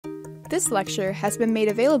This lecture has been made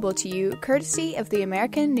available to you courtesy of the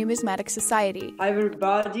American Numismatic Society. Hi,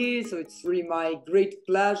 everybody. So it's really my great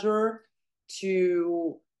pleasure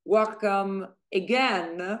to welcome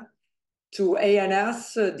again to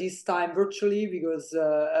ANS, this time virtually, because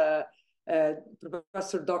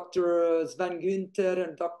Professor Dr. Sven Günther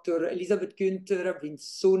and Dr. Elisabeth Günther have been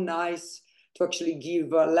so nice to actually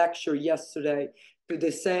give a lecture yesterday to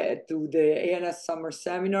the ANS Summer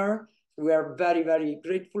Seminar. We are very, very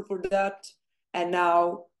grateful for that. And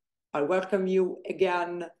now I welcome you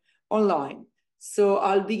again online. So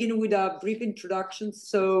I'll begin with a brief introduction.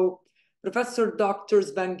 So Professor Dr.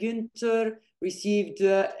 Sven Günther received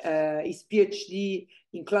his PhD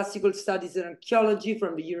in Classical Studies and Archaeology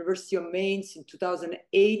from the University of Mainz in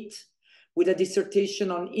 2008, with a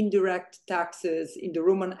dissertation on indirect taxes in the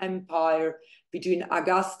Roman Empire between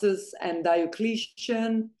Augustus and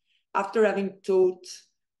Diocletian. After having taught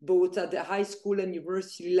both at the high school and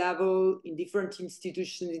university level in different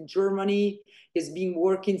institutions in Germany, he has been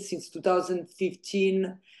working since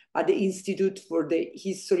 2015 at the Institute for the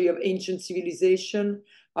History of Ancient Civilization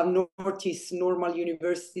at Northeast Normal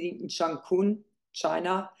University in Changchun,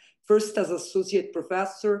 China, first as associate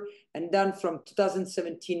professor, and then from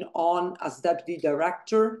 2017 on as deputy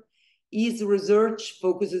director. His research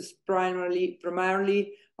focuses primarily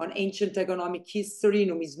on ancient economic history,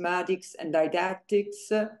 numismatics, and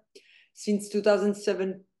didactics. Since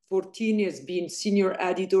 2014, he has been senior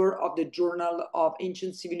editor of the Journal of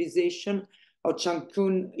Ancient Civilization of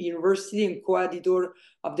Changchun University and co-editor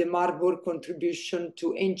of the Marburg Contribution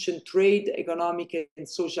to Ancient Trade, Economic and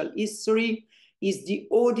Social History. He's the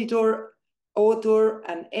author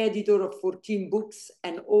and editor of 14 books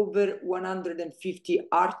and over 150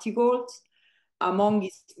 articles. Among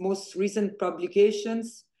his most recent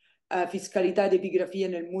publications, Fiscalità ed Epigrafia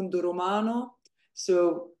nel Mondo Romano,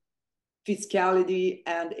 so fiscality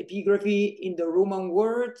and epigraphy in the Roman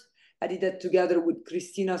world, edited together with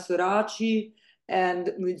Cristina Soraci,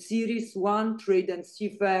 and Musiris 1, Trade and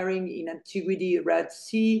Seafaring in Antiquity, Red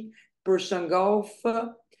Sea, Persian Gulf,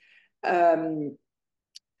 and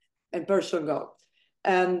Persian Gulf.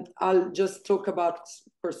 And I'll just talk about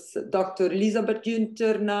first Dr. Elisabeth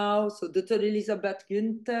Günther now. So Dr. Elisabeth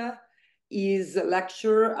Günther is a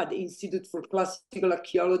lecturer at the Institute for Classical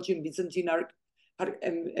Archaeology and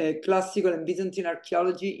Classical and Byzantine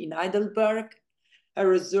Archaeology in Heidelberg. Her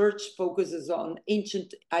research focuses on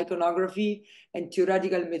ancient iconography and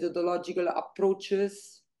theoretical methodological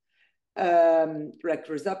approaches, like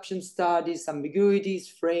reception studies, ambiguities,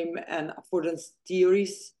 frame and affordance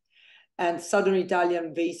theories, and Southern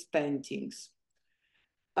Italian vase paintings.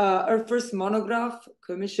 Her first monograph,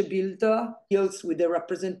 Chemische Bilder, deals with the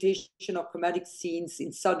representation of chromatic scenes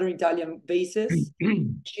in Southern Italian vases.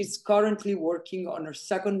 She's currently working on her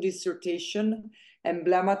second dissertation,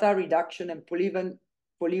 Emblemata, Reduction and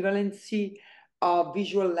Polyvalency of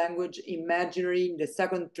Visual Language Imagery in the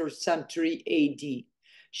 2nd-3rd century AD.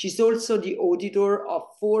 She's also the author of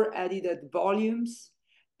 4 edited volumes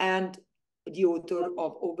and the author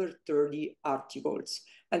of over 30 articles.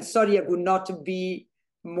 And sorry, I could not be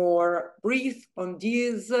more brief on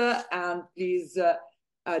this, and please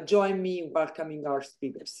join me in welcoming our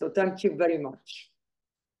speakers. So thank you very much.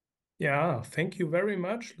 Yeah, thank you very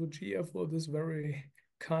much, Lucia, for this very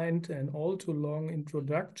kind and all too long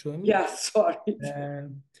introduction. Yes, sorry.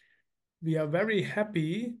 We are very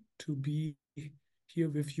happy to be here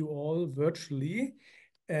with you all virtually,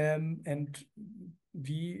 and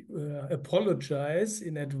we apologize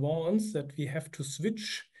in advance that we have to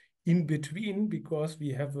switch in between because we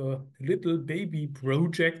have a little baby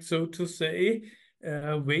project, so to say,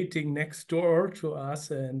 waiting next door to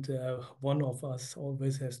us, and one of us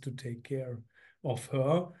always has to take care of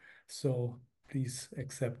her. So please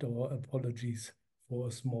accept our apologies for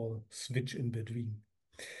a small switch in between.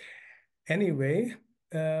 Anyway,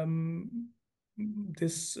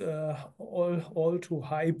 this all too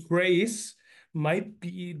high praise might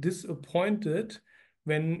be disappointed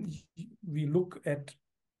when we look at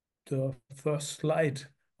the first slide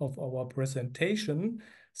of our presentation,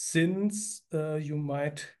 since you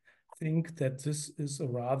might think that this is a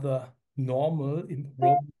rather normal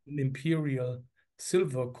Roman imperial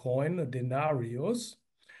silver coin, a denarius,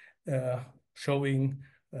 showing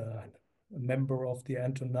a member of the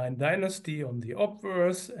Antonine dynasty on the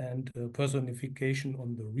obverse and a personification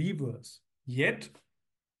on the reverse. Yet,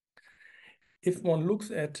 if one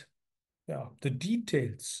looks at the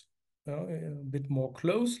details a bit more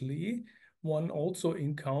closely, one also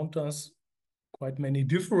encounters quite many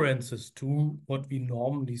differences to what we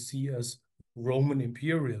normally see as Roman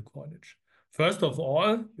imperial coinage. First of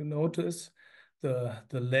all, you notice the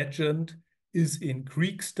legend is in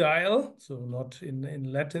Greek style, so not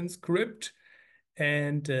in Latin script.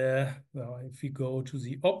 And well, if we go to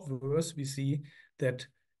the obverse, we see that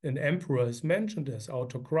an emperor is mentioned as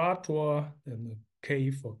autocrator, then the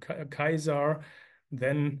K for Kaiser,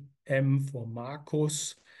 then M for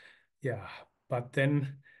Marcus. Yeah, but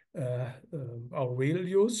then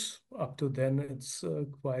Aurelius, up to then it's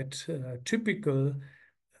quite typical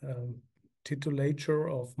titulature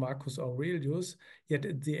of Marcus Aurelius. Yet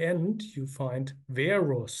at the end, you find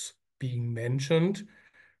Verus being mentioned,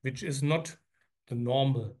 which is not the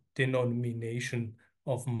normal denomination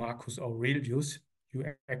of Marcus Aurelius. You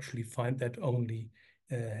actually find that only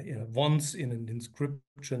once in an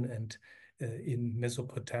inscription and in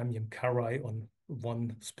Mesopotamian Carai on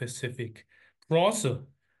one specific bronze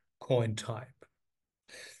coin type.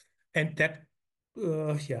 And that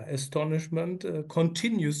astonishment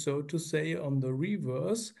continues, so to say, on the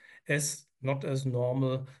reverse, as not as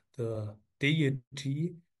normal the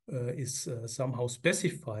deity is somehow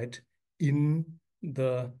specified in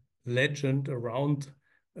the legend around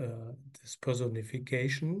this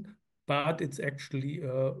personification, but it's actually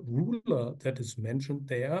a ruler that is mentioned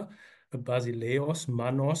there, Basileus,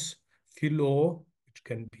 Mannos, Philo, which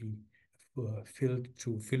can be filled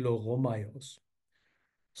to Philorhomaios.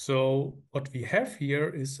 So what we have here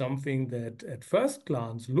is something that at first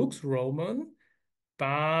glance looks Roman,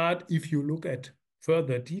 but if you look at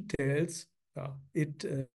further details, it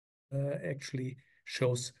actually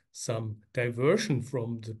shows some diversion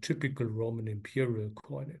from the typical Roman imperial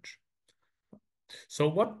coinage. So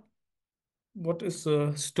what is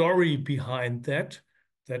the story behind that?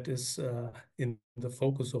 That is in the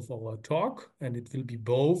focus of our talk, and it will be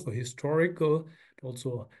both a historical but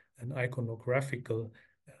also an iconographical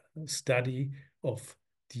study of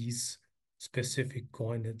these specific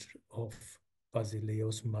coinage of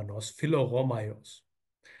Basileus, Mannos, Philorhomaios.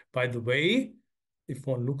 By the way, if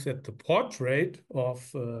one looks at the portrait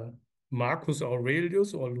of Marcus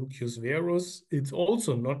Aurelius or Lucius Verus, it's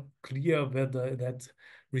also not clear whether that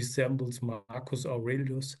resembles Marcus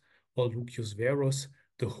Aurelius or Lucius Verus.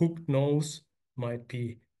 The hooked nose might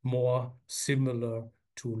be more similar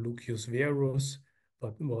to Lucius Verus,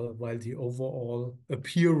 but while the overall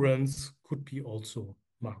appearance could be also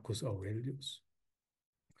Marcus Aurelius.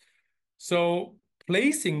 So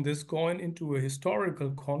placing this coin into a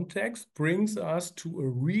historical context brings us to a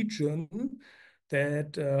region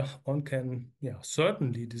that one can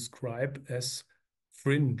certainly describe as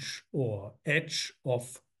fringe or edge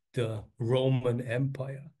of the Roman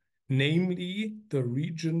Empire, namely the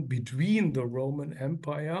region between the Roman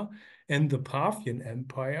Empire and the Parthian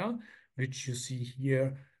Empire, which you see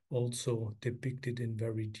here also depicted in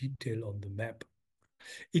very detail on the map.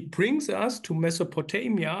 It brings us to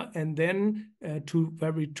Mesopotamia and then to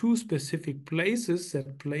two specific places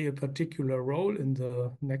that play a particular role in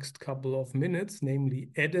the next couple of minutes, namely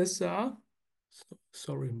Edessa.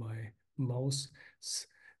 Sorry, my mouse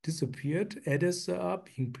disappeared. Edessa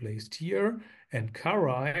being placed here and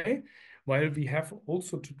Carai, while we have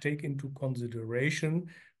also to take into consideration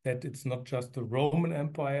that it's not just the Roman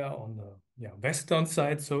Empire on the western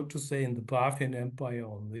side, so to say, and the Parthian Empire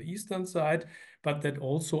on the eastern side, but that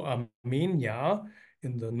also Armenia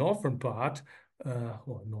in the northern part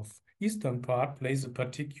or northeastern part plays a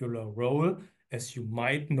particular role, as you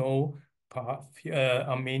might know,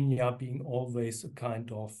 Armenia being always a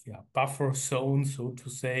kind of buffer zone, so to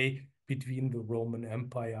say, between the Roman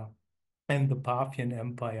Empire and the Parthian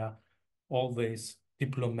Empire. Always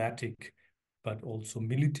diplomatic, but also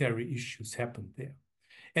military issues happened there.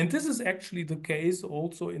 And this is actually the case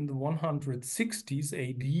also in the 160s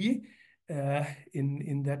AD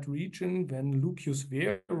in that region, when Lucius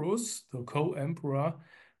Verus, the co-emperor,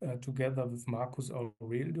 together with Marcus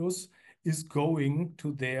Aurelius, is going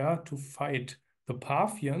to there to fight the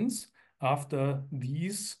Parthians after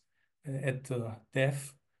these, at the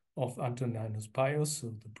death of Antoninus Pius,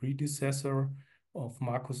 so the predecessor of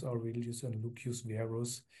Marcus Aurelius and Lucius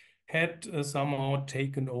Verus, had somehow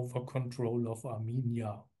taken over control of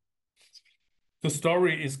Armenia. The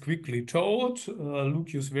story is quickly told.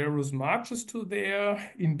 Lucius Verus marches to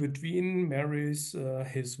there, in between marries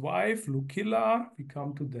his wife, Lucilla. We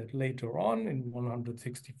come to that later on in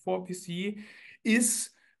 164 BC, is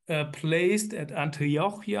placed at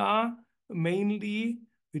Antiochia mainly,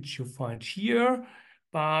 which you find here,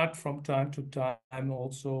 but from time to time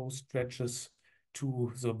also stretches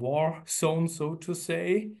to the war zone, so to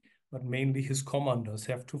say, but mainly his commanders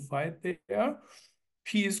have to fight there.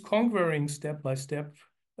 He is conquering step by step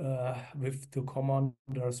with the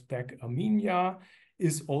commanders back Armenia,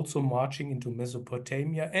 is also marching into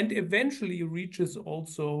Mesopotamia, and eventually reaches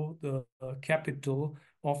also the capital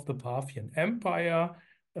of the Parthian Empire.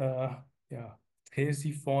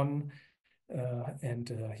 Ctesiphon,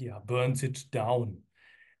 and burns it down.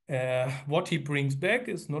 What he brings back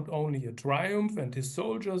is not only a triumph and his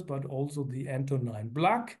soldiers, but also the Antonine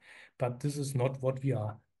Black. But this is not what we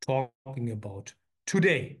are talking about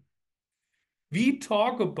today. We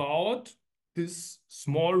talk about this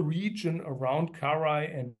small region around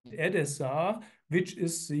Carrhae and Edessa, which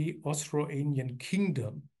is the Osrhoenian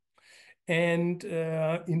kingdom. And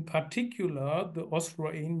in particular, the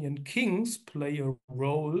Osrhoenian kings play a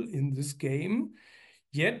role in this game,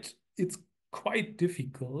 yet it's quite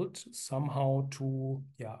difficult somehow to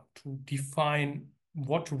define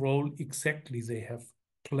what role exactly they have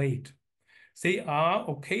played. They are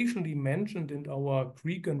occasionally mentioned in our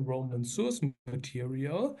Greek and Roman source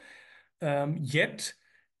material, yet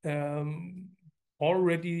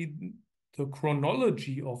already the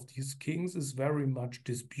chronology of these kings is very much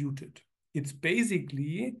disputed. It's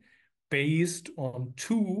basically based on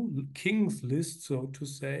two kings lists, so to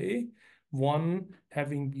say, one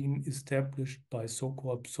having been established by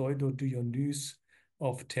so-called Pseudo-Dionys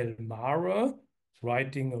of Telmare,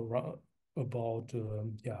 writing around about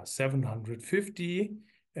 750,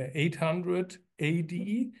 800 AD,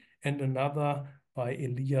 and another by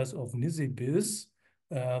Elias of Nisibis,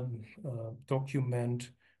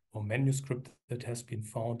 document or manuscript that has been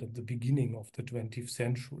found at the beginning of the 20th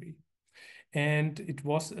century. And it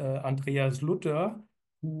was Andreas Luther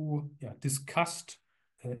who discussed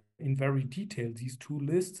in very detail these two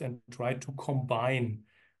lists and tried to combine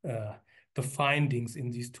the findings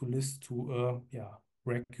in these two lists to a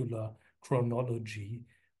regular chronology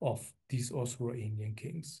of these Osrhoenian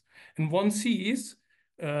kings. And one sees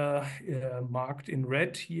marked in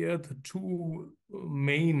red here the two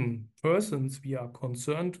main persons we are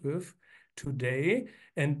concerned with today,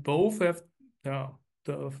 and both have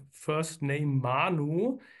the first name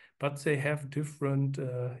Manu, but they have different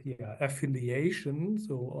affiliations.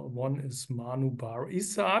 So one is Manu bar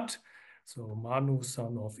Isad, so Manu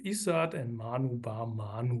son of Isad, and Manu bar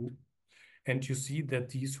Manu. And you see that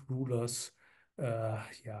these rulers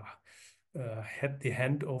had the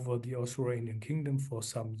hand over the Osrhoenian kingdom for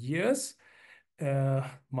some years.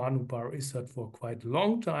 Manu bar Isad for quite a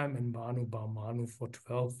long time, and Manu bar Manu for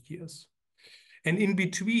 12 years. And in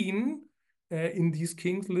between, in these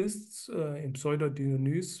kings lists, in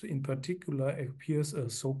Pseudo-Dionys in particular, appears a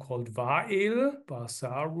so-called Vael bar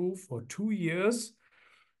Saru for 2 years,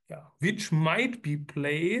 which might be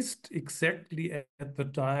placed exactly at the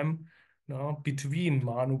time between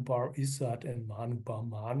Manu bar Isad and Manu bar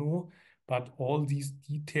Manu. But all these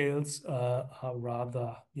details are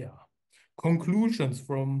rather conclusions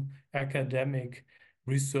from academic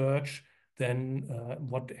research than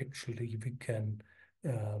what actually we can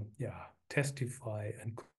testify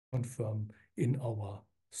and confirm in our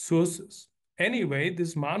sources. Anyway,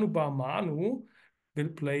 this Manu bar Manu will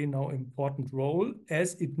play now important role,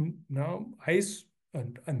 as it now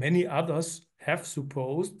and many others have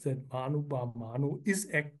supposed that Manu bar Manu is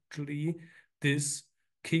actually this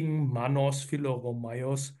King Mannos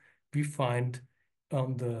Philorhomaios we find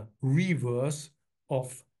on the reverse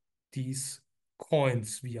of these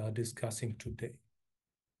coins we are discussing today.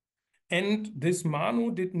 And this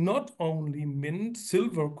Manu did not only mint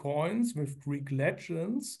silver coins with Greek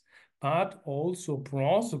legends, but also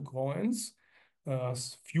bronze coins,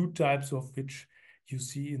 few types of which you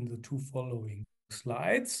see in the two following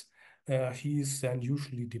slides. He is then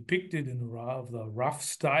usually depicted in a rather rough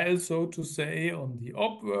style, so to say, on the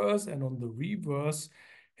obverse, and on the reverse,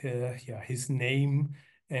 his name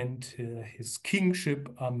and his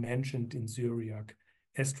kingship are mentioned in Syriac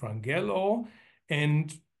Estrangelo,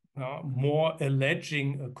 and more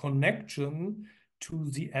alleging a connection to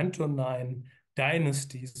the Antonine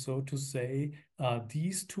dynasty, so to say,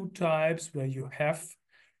 these two types where you have,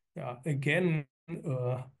 again,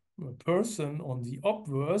 a person on the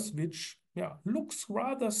obverse, which looks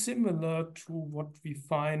rather similar to what we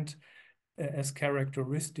find as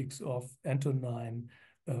characteristics of Antonine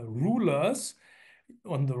rulers.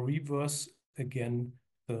 On the reverse, again,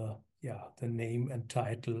 the name and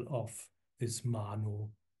title of this Manu,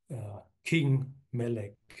 King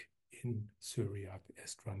Melek in Syriac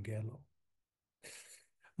Estrangelo.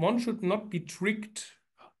 One should not be tricked,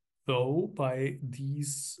 though, by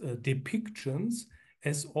these depictions,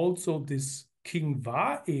 as also this King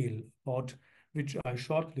Vael, about which I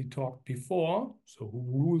shortly talked before, so who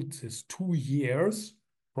ruled this 2 years,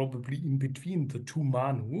 probably in between the two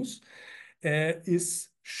Manus, is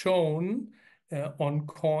shown on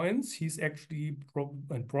coins. He's actually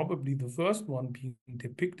probably the first one being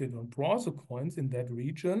depicted on bronze coins in that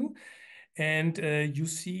region. And you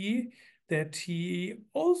see that he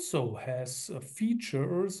also has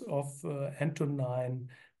features of Antonine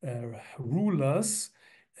rulers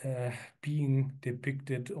being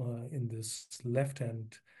depicted in this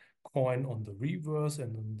left-hand coin on the reverse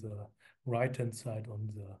and on the right-hand side on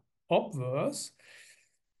the obverse.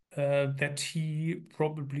 That he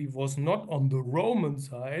probably was not on the Roman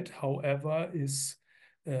side, however, is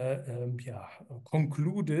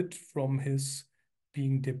concluded from his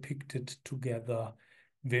being depicted together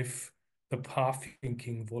with the Parthian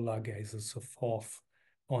king Vologases IV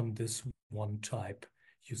on this one type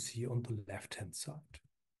you see on the left-hand side.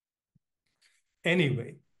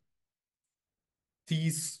 Anyway,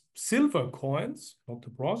 these silver coins, not the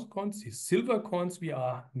bronze coins, these silver coins we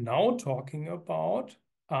are now talking about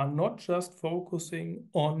are not just focusing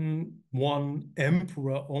on one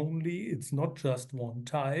emperor only. It's not just one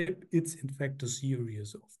type. It's in fact a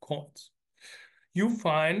series of coins. You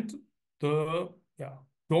find the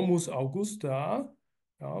Domus Augusta,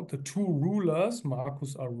 the two rulers,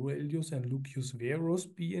 Marcus Aurelius and Lucius Verus,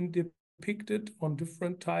 being depicted on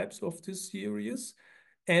different types of this series,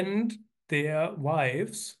 and their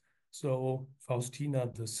wives, so Faustina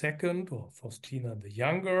II or Faustina the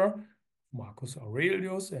Younger, Marcus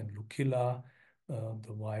Aurelius, and Lucilla,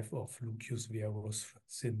 the wife of Lucius Verus,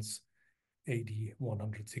 since AD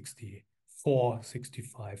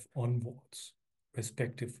 164-65 onwards,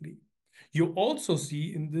 respectively. You also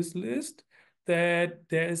see in this list that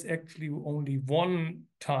there is actually only one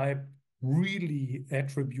type really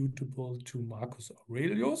attributable to Marcus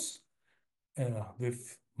Aurelius,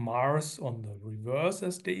 with Mars on the reverse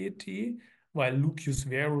as deity, while Lucius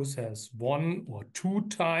Verus has one or two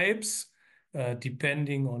types,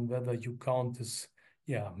 depending on whether you count this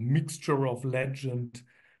mixture of legend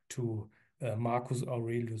to Marcus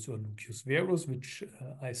Aurelius or Lucius Verus, which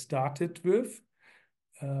I started with,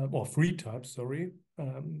 or three types, sorry.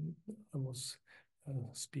 I was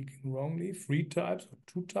speaking wrongly. Three types or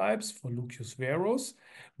two types for Lucius Verus.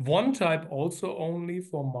 One type also only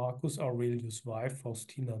for Marcus Aurelius' wife,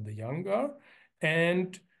 Faustina the Younger,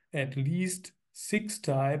 and at least 6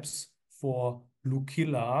 types for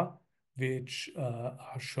Lucilla, which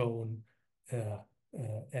are shown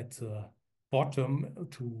at the bottom,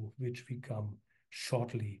 to which we come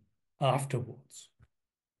shortly afterwards.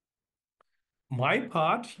 My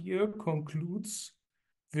part here concludes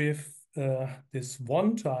with this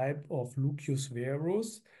one type of Lucius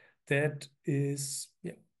Verus that is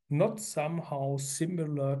not somehow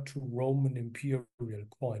similar to Roman imperial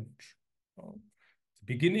coinage. At the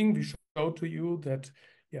beginning, we showed to you that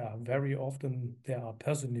very often there are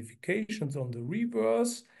personifications on the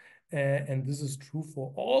reverse, and this is true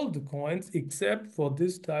for all the coins except for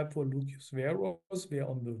this type for Lucius Verus, where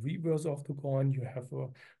on the reverse of the coin you have a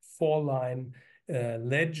 4-line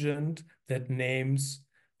legend that names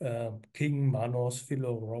King Mannos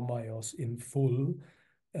Philorhomaios in full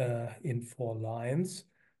in 4 lines.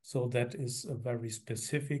 So that is a very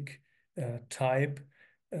specific type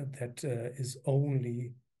that is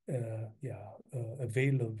only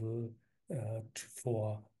available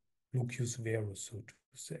for Lucius Verus, so to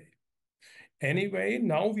say. Anyway,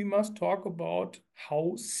 now we must talk about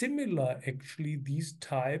how similar actually these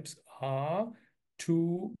types are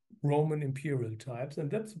to Roman imperial types,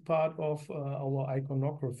 and that's a part of our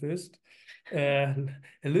iconographist,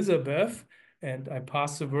 Elisabeth, and I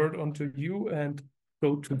pass the word on to you and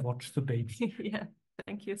go to watch the baby. Yeah,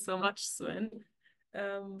 thank you so much, Sven.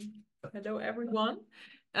 Hello, everyone.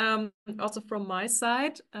 Also from my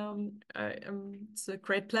side, it's a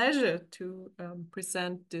great pleasure to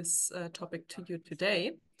present this topic to you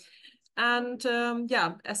today. And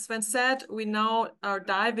as Sven said, we now are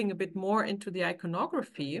diving a bit more into the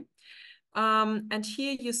iconography. And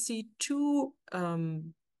here you see 2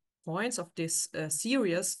 points of this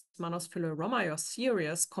series, Mannos Philorhomaios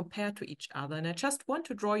series, compared to each other. And I just want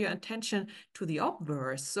to draw your attention to the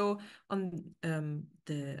obverse. So on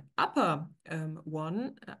the upper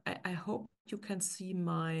one, I hope you can see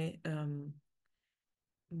my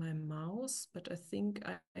my mouse, but I think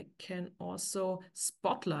I can also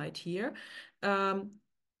spotlight here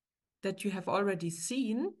that you have already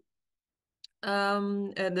seen.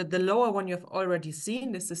 The lower one you have already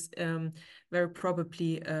seen. This is very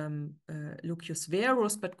probably Lucius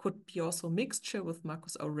Verus, but could be also a mixture with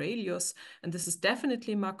Marcus Aurelius. And this is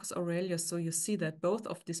definitely Marcus Aurelius. So you see that both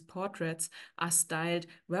of these portraits are styled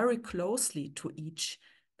very closely to each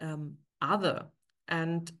other.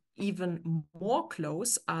 And even more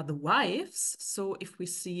close are the wives. So if we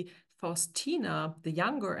see Faustina the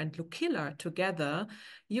Younger and Lucilla together,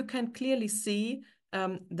 you can clearly see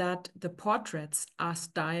that the portraits are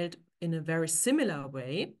styled in a very similar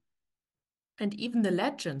way. And even the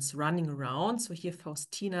legends running around, so here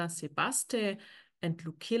Faustina Sebaste and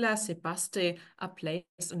Lucilla Sebaste are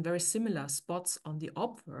placed in very similar spots on the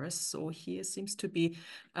obverse. So here seems to be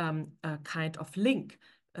a kind of link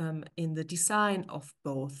in the design of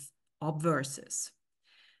both obverses.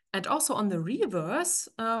 And also on the reverse,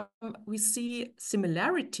 we see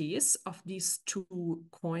similarities of these two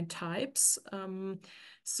coin types.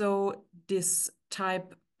 So this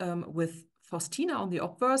type with Faustina on the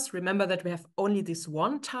obverse, remember that we have only this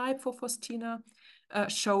one type for Faustina,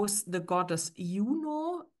 shows the goddess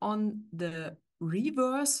Juno on the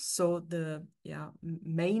reverse. So the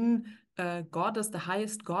main goddess, the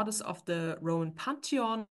highest goddess of the Roman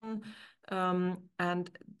pantheon. And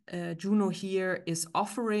Juno here is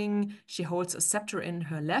offering. She holds a scepter in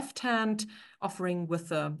her left hand, offering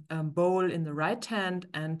with a bowl in the right hand,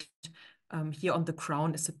 and here on the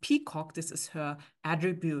crown is a peacock. This is her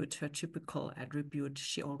attribute, her typical attribute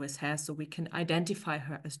she always has, so we can identify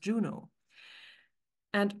her as Juno.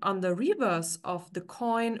 And on the reverse of the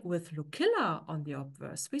coin with Lucilla on the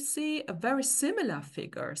obverse, we see a very similar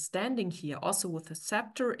figure standing here, also with a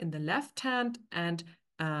scepter in the left hand and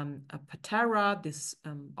a patera, this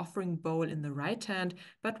offering bowl in the right hand,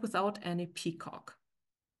 but without any peacock.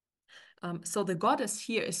 So the goddess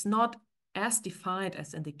here is not as defined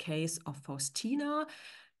as in the case of Faustina.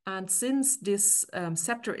 And since this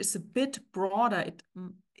scepter is a bit broader, it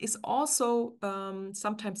is also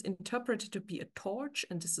sometimes interpreted to be a torch.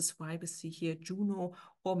 And this is why we see here Juno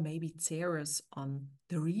or maybe Ceres on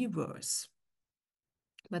the reverse.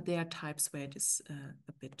 But there are types where it is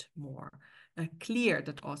a bit more clear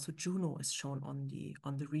that also Juno is shown on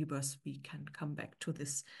the reverse. We can come back to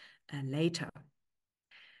this later.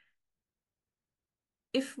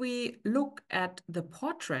 If we look at the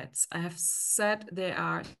portraits, I have said there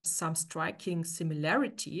are some striking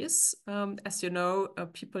similarities. As you know,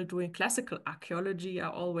 people doing classical archaeology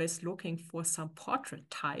are always looking for some portrait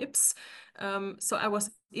types. So I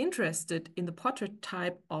was interested in the portrait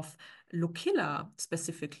type of Lucilla,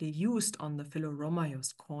 specifically used on the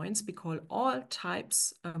Philorhomaios coins, because all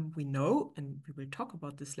types we know, and we will talk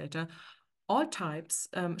about this later, all types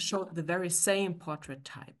show the very same portrait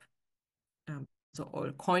type. So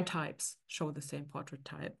all coin types show the same portrait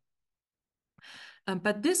type.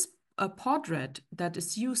 But this portrait that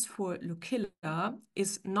is used for Lucilla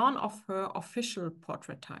is none of her official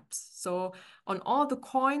portrait types. So on all the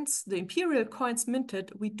coins, the imperial coins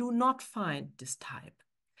minted, we do not find this type.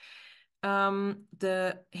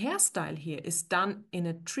 The hairstyle here is done in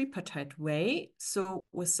a tripartite way, so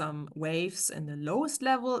with some waves in the lowest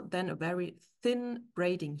level, then a very thin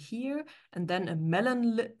braiding here, and then a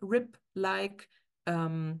melon rib-like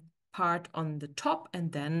part on the top,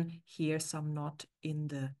 and then here some knot in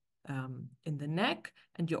the neck,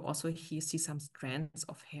 and you also here see some strands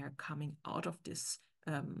of hair coming out of this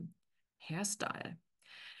hairstyle.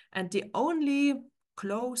 And the only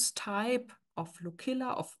close type of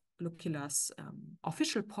Lucilla's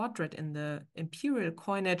official portrait in the imperial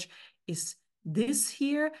coinage is this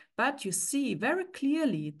here, but you see very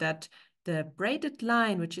clearly that the braided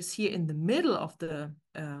line, which is here in the middle of the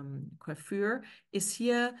coiffure, is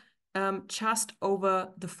here just over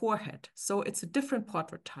the forehead. So it's a different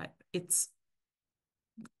portrait type. It's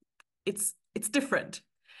different.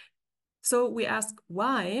 So we ask,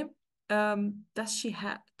 why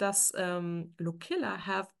does Lucilla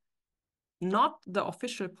have not the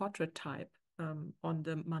official portrait type on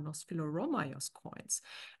the Mannos Philorhomaios coins?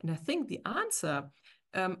 And I think the answer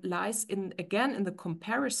lies again in the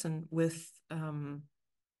comparison with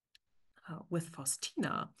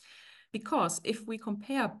Faustina, because if we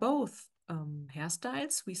compare both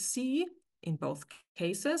hairstyles, we see in both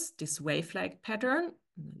cases this wave-like pattern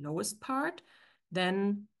in the lowest part,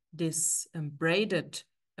 then this braided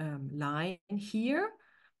line here,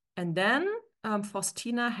 and then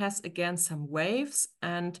Faustina has again some waves,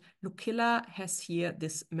 and Lucilla has here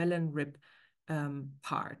this melon rib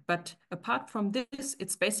part. But apart from this,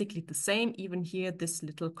 it's basically the same. Even here, this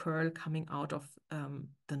little curl coming out of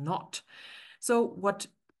the knot. So what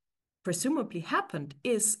presumably happened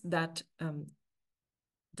is that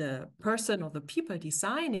the person or the people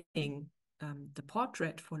designing the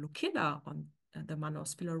portrait for Lucilla on the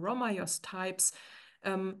Mannos Philorhomaios types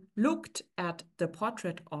looked at the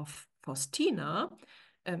portrait of Faustina,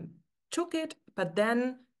 took it, but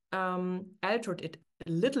then altered it a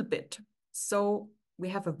little bit. So we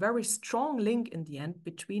have a very strong link in the end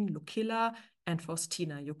between Lucilla and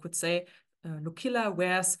Faustina. You could say Lucilla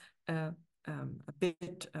wears a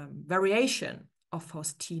bit variation of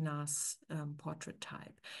Faustina's portrait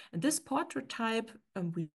type. And this portrait type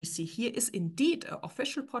we see here is indeed an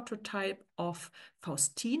official portrait type of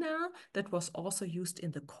Faustina that was also used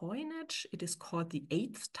in the coinage. It is called the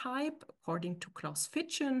 8th type, according to Klaus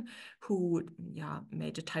Fitchen, who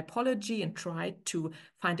made a typology and tried to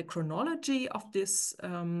find a chronology of this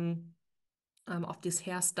of these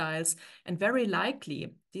hairstyles, and very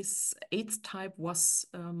likely this 8th type was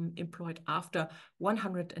employed after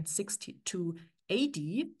 162 AD.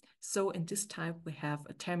 So in this type we have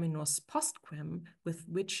a terminus postquem with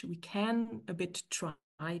which we can a bit try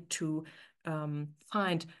to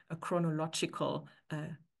find a chronological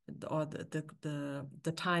or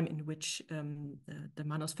the time in which the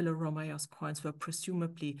Mannos Philorhomaios coins were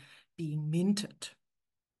presumably being minted.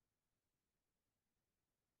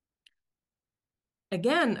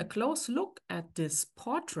 Again, a close look at these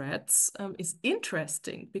portraits is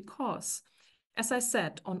interesting because, as I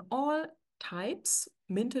said, on all types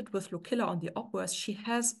minted with Lucilla on the obverse, she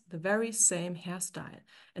has the very same hairstyle.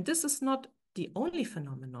 And this is not the only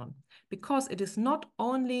phenomenon, because it is not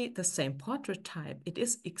only the same portrait type, it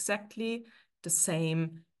is exactly the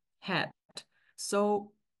same head.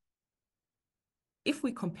 So if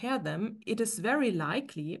we compare them, it is very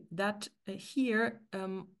likely that here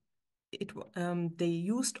they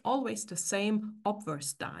used always the same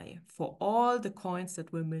obverse die for all the coins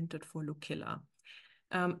that were minted for Lucilla.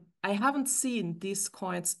 I haven't seen these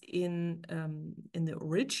coins in the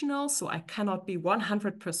original, so I cannot be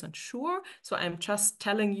 100% sure. So I'm just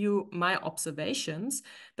telling you my observations.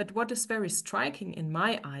 But what is very striking in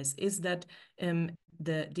my eyes is that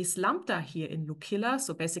this lambda here in Lucilla,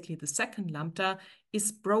 so basically the second lambda,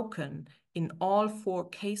 is broken in all 4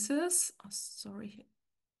 cases. Oh, sorry.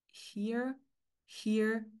 Here,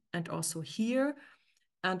 here, and also here.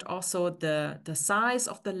 And also the size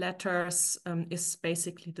of the letters is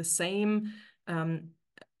basically the same.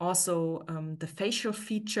 Also the facial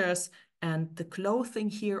features and the clothing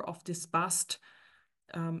here of this bust.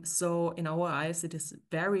 So in our eyes, it is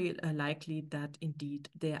very likely that indeed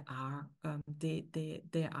there are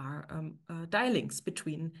die links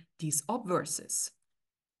between these obverses.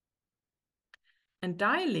 And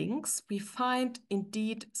die links, we find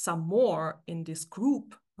indeed some more in this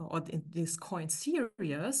group or in this coin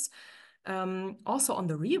series, also on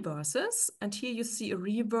the reverses. And here you see a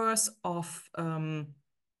reverse of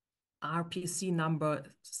RPC number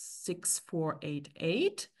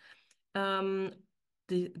 6488.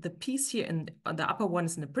 The piece here the upper one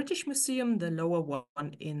is in the British Museum, the lower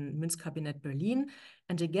one in Münzkabinett Berlin.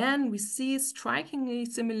 And again, we see strikingly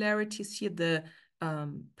similarities here. The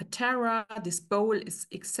patera, this bowl is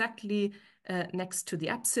exactly next to the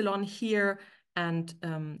epsilon here, and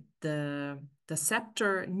the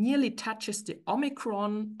scepter nearly touches the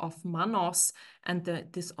omicron of Mannos, and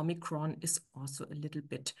this omicron is also a little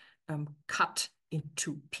bit cut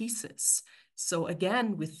into pieces. So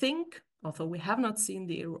again, we think, although we have not seen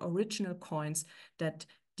the original coins, that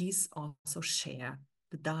these also share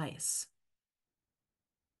the dies.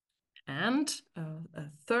 And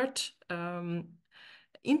a third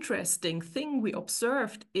interesting thing we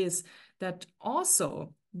observed is that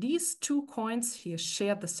also these 2 coins here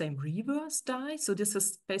share the same reverse die. So this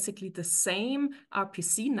is basically the same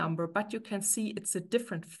RPC number, but you can see it's a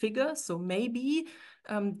different figure. So maybe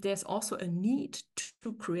there's also a need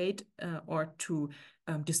to create or to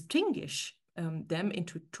distinguish them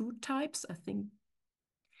into 2 types. I think,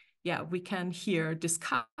 yeah, we can here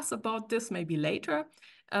discuss about this maybe later.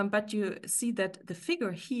 But you see that the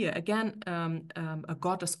figure here, again, a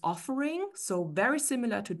goddess offering, so very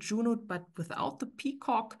similar to Juno, but without the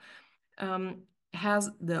peacock, has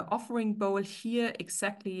the offering bowl here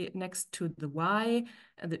exactly next to the Y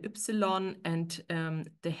and the Y, and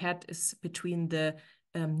the head is between the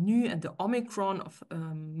Nu and the Omicron of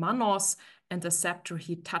Mannos, and the scepter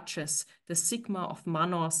he touches the sigma of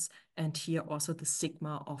Mannos, and here also the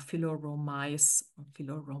sigma of Philorhomaios.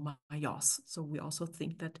 So we also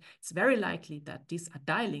think that it's very likely that these are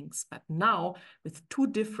die links, but now with 2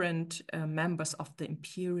 different members of the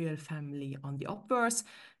imperial family on the obverse,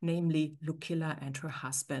 namely Lucilla and her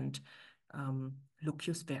husband,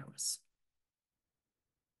 Lucius Verus.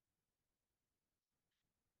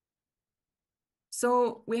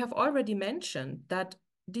 So we have already mentioned that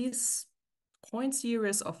this coin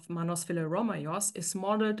series of Mannos Philorhomaios is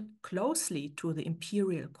modeled closely to the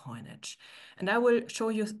imperial coinage. And I will show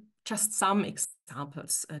you just some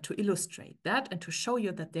examples to illustrate that and to show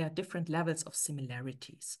you that there are different levels of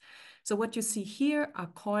similarities. So what you see here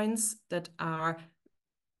are coins that are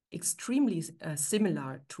extremely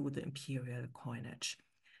similar to the imperial coinage.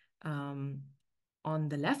 On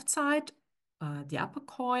the left side, the upper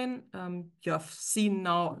coin. You have seen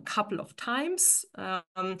now a couple of times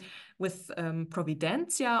with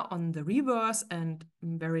Providentia on the reverse and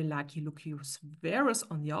very likely Lucius Verus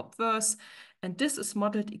on the obverse. And this is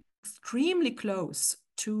modeled extremely close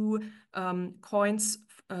to coins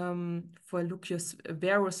for Lucius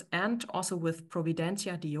Verus and also with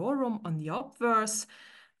Providentia Diorum on the obverse.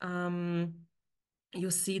 You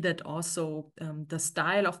see that also the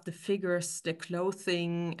style of the figures, the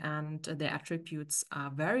clothing, and the attributes are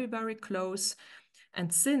very, very close.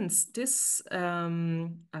 And since this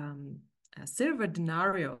silver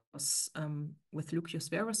denarius with Lucius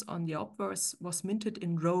Verus on the obverse was minted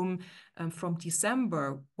in Rome from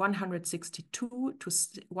December 162 to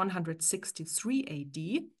 163 AD,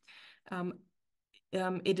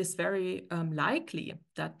 it is very likely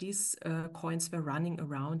that these coins were running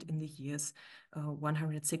around in the years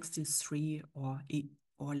 163 or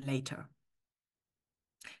later.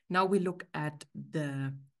 Now we look at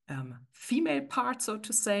the female part, so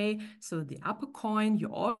to say. So the upper coin,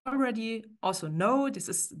 you already also know, this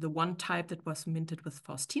is the one type that was minted with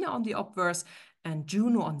Faustina on the obverse and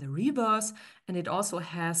Juno on the reverse. And it also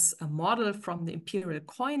has a model from the imperial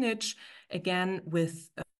coinage, again with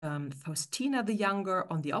Faustina the Younger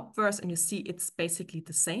on the obverse. And you see it's basically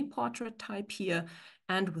the same portrait type here,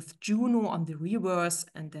 and with Juno on the reverse.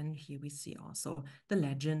 And then here we see also the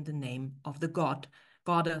legend, the name of the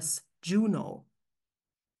goddess Juno.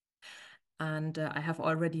 And I have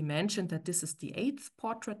already mentioned that this is the 8th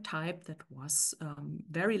portrait type that was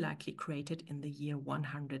very likely created in the year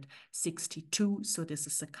 162. So this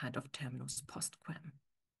is a kind of terminus postquem.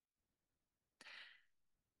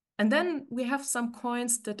 And then we have some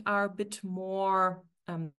coins that are a bit more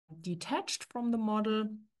detached from the model,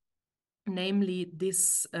 namely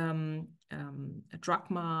this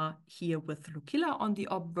drachma here with Lucilla on the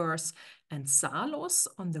obverse and Salos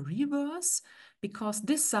on the reverse, because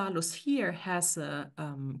this Salos here has a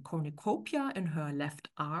cornucopia in her left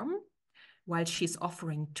arm while she's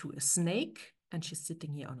offering to a snake, and she's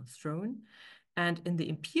sitting here on a throne. And in the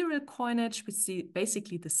imperial coinage, we see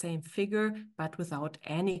basically the same figure, but without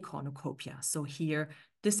any cornucopia. So here,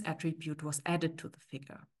 this attribute was added to the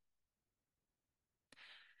figure.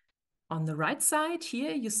 On the right side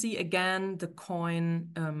here, you see again the coin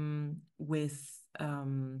with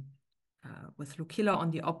Lucilla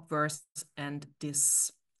on the obverse and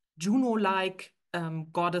this Juno-like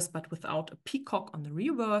goddess, but without a peacock on the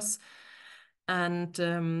reverse.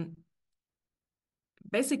 And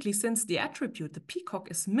basically, since the attribute, the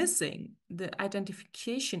peacock, is missing, the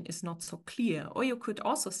identification is not so clear. Or you could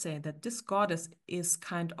also say that this goddess is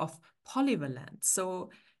kind of polyvalent. So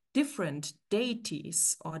different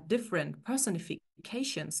deities or different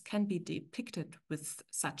personifications can be depicted with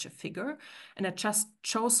such a figure. And I just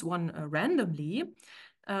chose one randomly.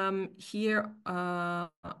 Here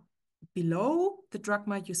below the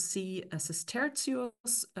drachma, you see a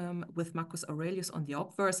Sestertius with Marcus Aurelius on the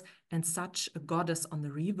obverse and such a goddess on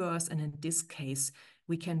the reverse. And in this case,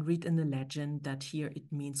 we can read in the legend that here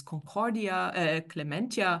it means Concordia,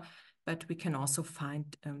 Clementia, but we can also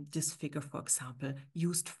find this figure, for example,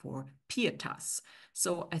 used for pietas.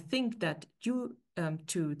 So I think that due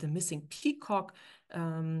to the missing peacock,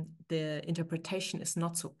 the interpretation is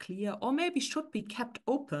not so clear, or maybe should be kept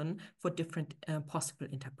open for different possible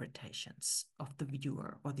interpretations of the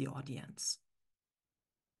viewer or the audience.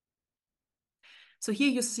 So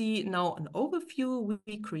here you see now an overview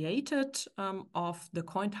we created of the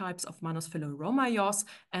coin types of Mannos Philorhomaios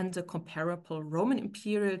and the comparable Roman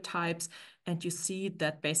imperial types. And you see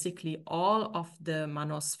that basically all of the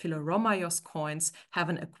Mannos Philorhomaios coins have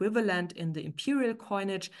an equivalent in the imperial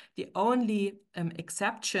coinage. The only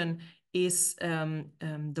exception is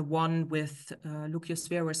the one with Lucius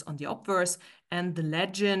Verus on the obverse, and the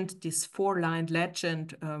legend, this 4-lined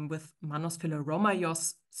legend with Mannos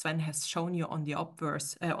Philorhomaios, Sven has shown you on the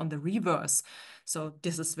obverse, on the reverse. So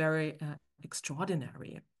this is very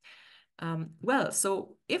extraordinary. Well,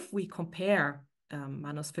 so if we compare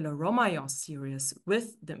Mannos Philorhomaios series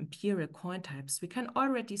with the imperial coin types, we can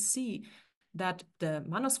already see that the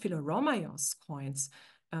Mannos Philorhomaios coins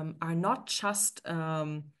are not just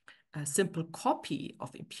a simple copy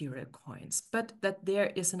of imperial coins, but that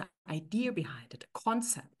there is an idea behind it, a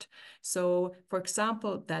concept. So, for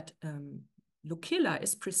example, that Lucilla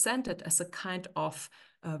is presented as a kind of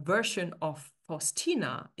version of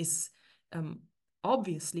Faustina is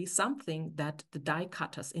obviously something that the die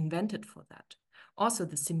cutters invented for that. Also,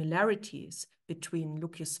 the similarities between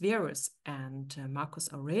Lucius Verus and Marcus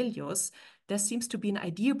Aurelius, there seems to be an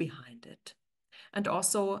idea behind it. And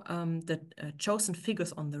also the chosen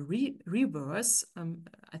figures on the reverse,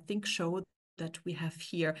 I think, show that we have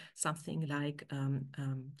here something like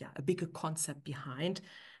a bigger concept behind,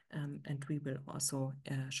 and we will also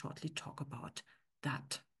shortly talk about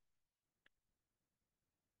that.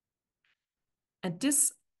 And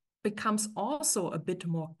this becomes also a bit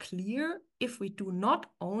more clear if we do not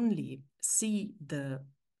only see the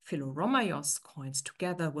Philorhomaios coins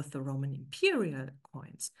together with the Roman imperial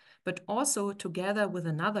coins, but also together with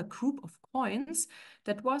another group of coins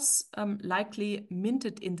that was likely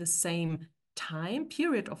minted in the same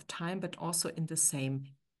period of time, but also in the same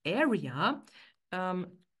area,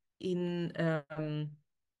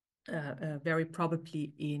 very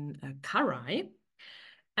probably in Carrhae.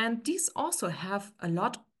 And these also have a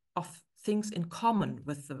lot of things in common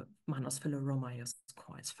with the Mannos Philorhomaios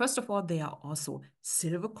coins. First of all, they are also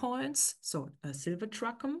silver coins, so silver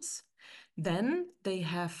drachms. Then they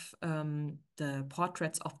have the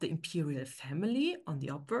portraits of the imperial family on the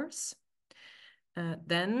obverse.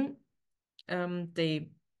 Then they,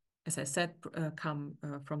 as I said, come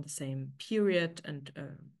from the same period and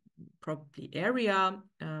probably area.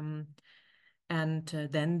 And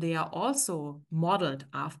then they are also modeled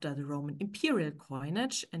after the Roman imperial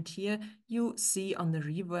coinage. And here you see on the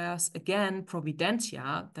reverse, again,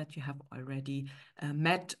 Providentia that you have already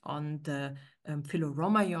met on the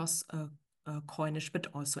Philorhomaios coinage, but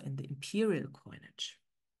also in the imperial coinage.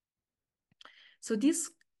 So these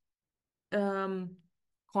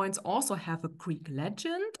coins also have a Greek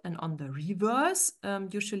legend. And on the reverse,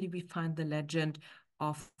 usually we find the legend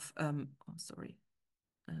of,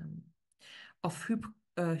 of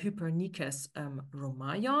Hypernices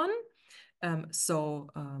Romaion,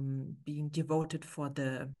 being devoted for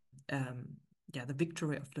the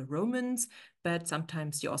victory of the Romans, but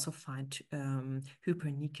sometimes you also find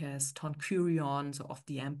Hypernices Tonkurion, so of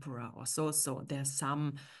the emperor or so. So there's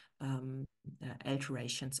some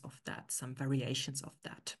alterations of that, some variations of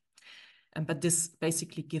that. But this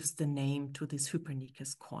basically gives the name to these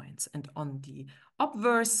Hypernices coins. And on the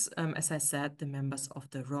obverse, as I said, the members of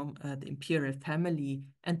the imperial family,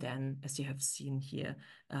 and then, as you have seen here,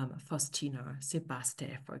 Faustina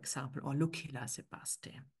Sebaste, for example, or Lucilla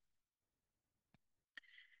Sebaste.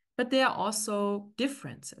 But there are also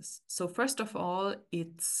differences. So first of all,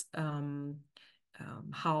 it's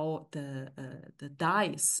how the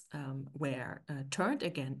dice were turned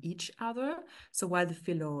against each other. So while the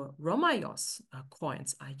Philorhomaios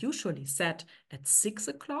coins are usually set at 6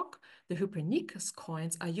 o'clock, the Hypernices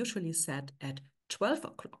coins are usually set at 12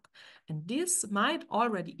 o'clock. And this might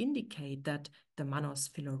already indicate that the Mannos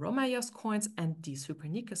Philorhomaios coins and these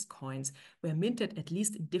Hypernices coins were minted at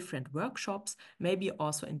least in different workshops, maybe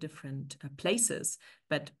also in different places,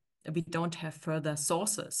 but we don't have further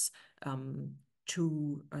sources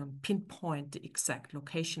to pinpoint the exact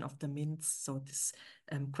location of the mints. So this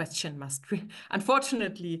question must,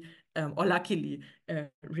 unfortunately or luckily,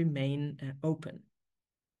 remain open.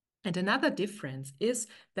 And another difference is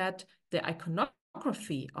that the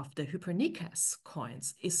iconography of the Hypernices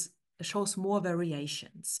coins shows more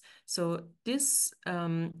variations. So this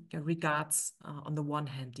regards, on the one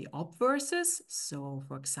hand, the obverses. So,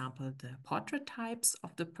 for example, the portrait types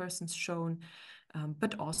of the persons shown,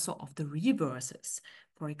 but also of the reverses.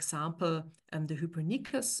 For example, the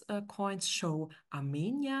Hypernices coins show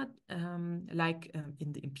Armenia, like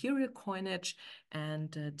in the imperial coinage,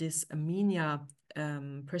 and this Armenia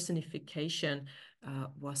personification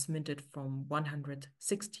was minted from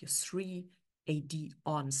 163 AD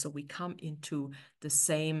on. So we come into the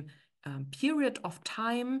same period of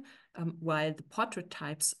time, while the portrait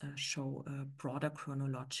types show a broader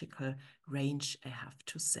chronological range, I have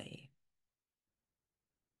to say.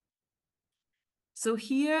 So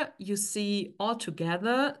here you see all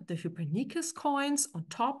together the Hypernices coins on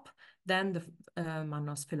top, then the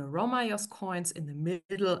Mannos Philorhomaios coins in the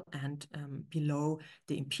middle, and below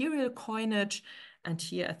the imperial coinage. And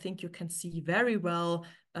here I think you can see very well,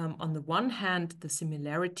 on the one hand, the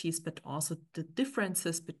similarities, but also the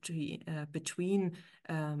differences between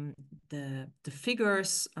the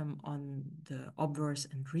figures on the obverse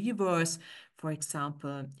and reverse. For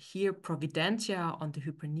example, here Providentia on the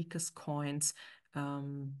Hypernices coins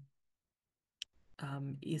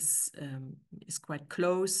is quite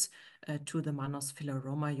close to the Mannos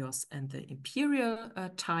Philorhomaios and the imperial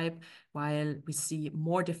type, while we see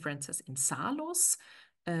more differences in Salos.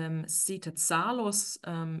 Seated Salos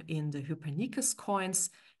in the Hypernices coins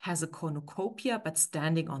has a cornucopia, but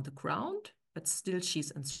standing on the ground, but still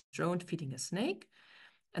she's enthroned feeding a snake.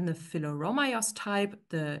 And the Philorhomaios type,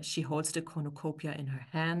 she holds the cornucopia in her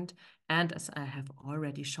hand. And as I have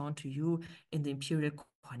already shown to you, in the imperial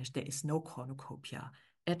coinage, there is no cornucopia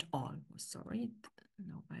at all. Sorry,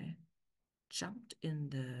 no, I jumped in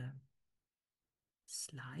the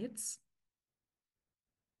slides.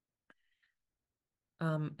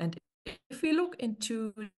 And if we look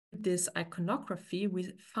into this iconography,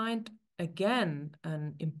 we find again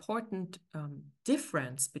an important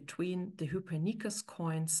difference between the Hypernicus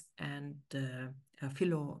coins and the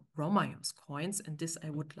Philorhomaios coins. And this I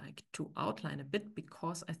would like to outline a bit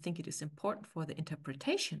because I think it is important for the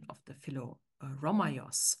interpretation of the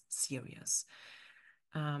Philorhomaios series.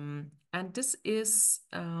 And this is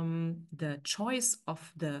the choice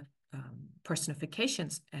of the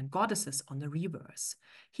personifications and goddesses on the reverse.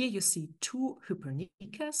 Here you see two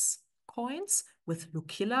Hypernicus coins with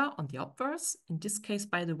Lucilla on the obverse. In this case,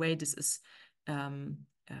 by the way, this is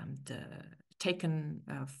taken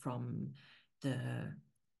from the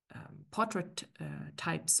portrait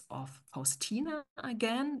types of Faustina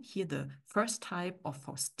again. Here the first type of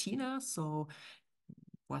Faustina, so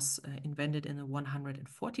was invented in the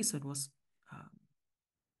 140s, so it was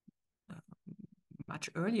much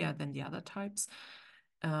earlier than the other types.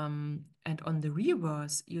 And on the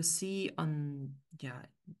reverse, you see on the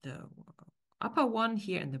upper one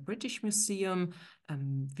here in the British Museum,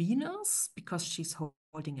 Venus, because she's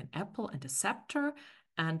holding an apple and a scepter.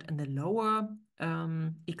 And in the lower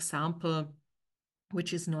example,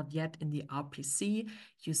 which is not yet in the RPC,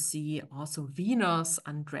 you see also Venus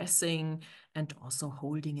undressing and also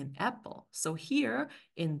holding an apple. So here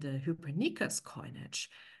in the Hypernicus coinage,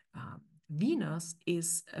 Venus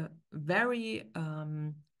is very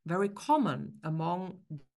common among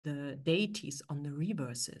the deities on the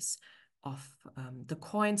reverses of the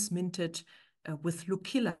coins minted with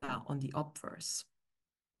Lucilla on the obverse.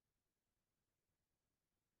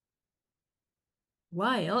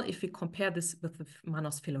 While if we compare this with the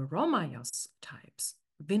Mannos Philorhomaios types,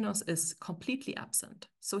 Venus is completely absent.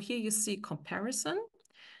 So here you see comparison.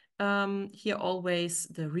 Here always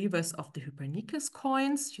the reverse of the Hypernicus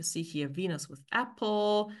coins. You see here Venus with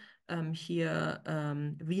apple, here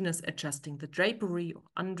Venus adjusting the drapery or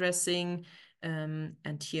undressing,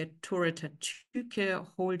 and here Turreta Tyche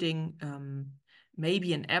holding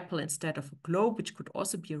maybe an apple instead of a globe, which could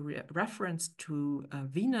also be a reference to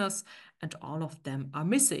Venus, and all of them are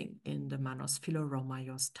missing in the Mannos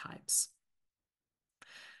Philorhomaios types.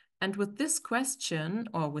 And with this question,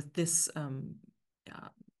 or with this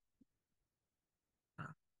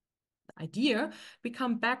idea, we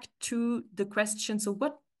come back to the question, so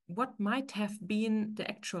what might have been the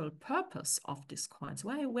actual purpose of these coins?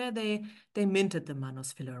 Why were they minted the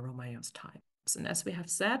Mannos Philorhomaios types? And as we have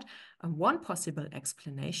said, one possible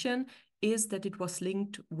explanation is that it was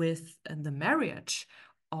linked with the marriage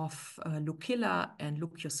of Lucilla and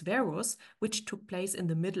Lucius Verus, which took place in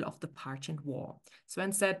the middle of the Parthian War.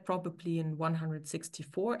 Sven said probably in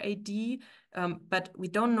 164 AD, but we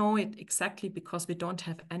don't know it exactly because we don't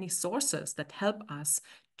have any sources that help us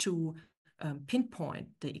to pinpoint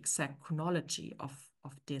the exact chronology of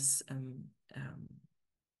this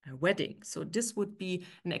wedding. So this would be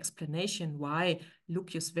an explanation why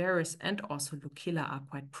Lucius Verus and also Lucilla are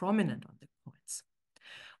quite prominent on the coins.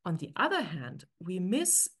 On the other hand, we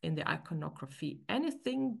miss in the iconography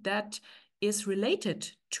anything that is related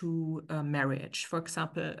to marriage. For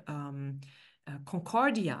example,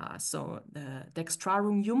 Concordia, so the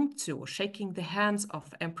dextrarum iunctio, shaking the hands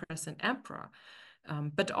of empress and emperor.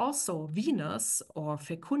 But also Venus or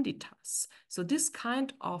fecunditas. So this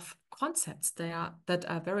kind of concepts that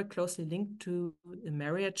are very closely linked to the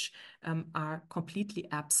marriage are completely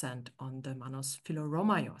absent on the Mannos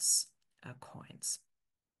Philorhomaios coins.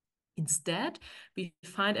 Instead, we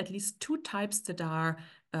find at least two types that are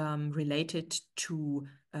related to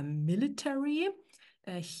military.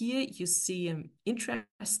 Here you see an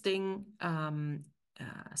interesting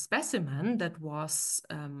specimen that was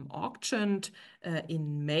auctioned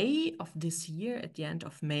in May of this year, at the end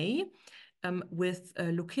of May, with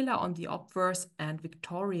Lucilla on the obverse and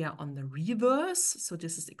Victoria on the reverse. So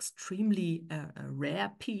this is extremely a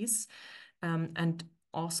rare piece. And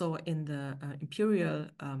also in the imperial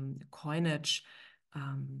coinage,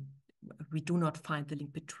 we do not find the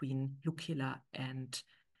link between Lucilla and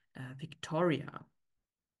Victoria.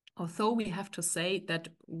 Although we have to say that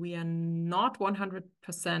we are not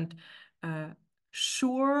 100%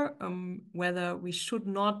 sure whether we should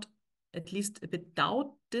not at least a bit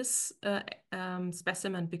doubt this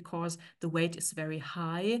specimen, because the weight is very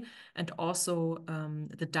high, and also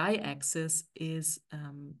the die axis is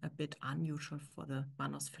a bit unusual for the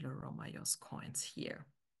Mannos Philorhomaios coins here.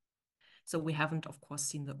 So we haven't, of course,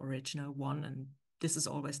 seen the original one, and this is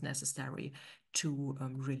always necessary to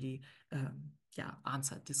really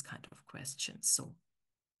answer this kind of questions. So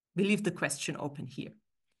we leave the question open here.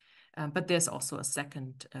 But there's also a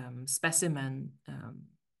second specimen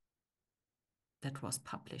that was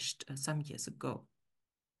published some years ago.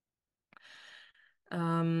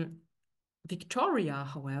 Victoria,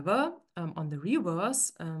 however, on the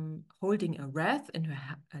reverse, holding a wreath in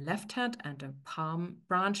her left hand and a palm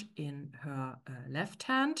branch in her left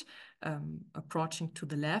hand, approaching to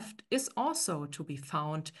the left, is also to be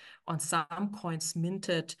found on some coins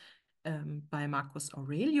minted by Marcus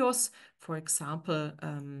Aurelius. For example,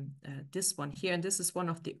 this one here, and this is one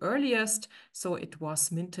of the earliest. So it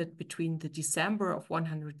was minted between the December of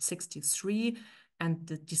 163 and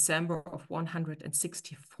the December of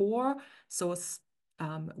 164. So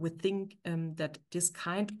we think that this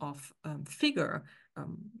kind of figure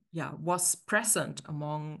was present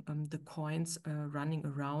among the coins running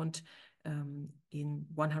around in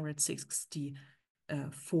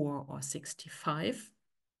 164 or 65.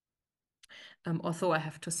 Although I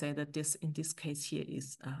have to say that this, in this case here,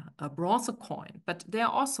 is a bronze coin. But there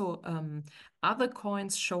are also other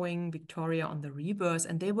coins showing Victoria on the reverse,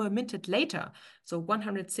 and they were minted later. So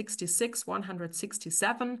 166,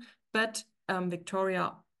 167, but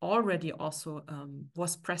Victoria already also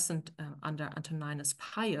was present under Antoninus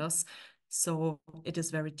Pius. So it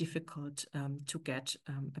is very difficult to get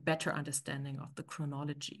a better understanding of the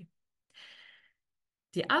chronology.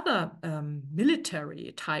 The other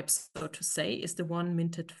military type, so to say, is the one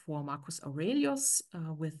minted for Marcus Aurelius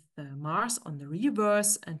with Mars on the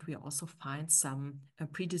reverse. And we also find some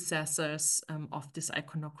predecessors of this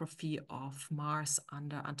iconography of Mars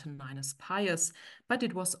under Antoninus Pius. But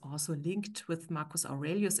it was also linked with Marcus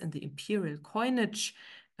Aurelius in the imperial coinage.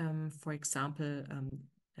 For example,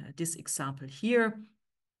 this example here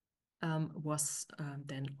was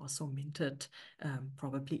then also minted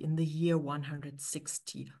probably in the year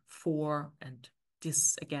 164. And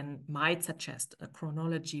this again might suggest a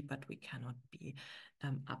chronology, but we cannot be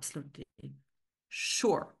absolutely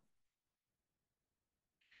sure.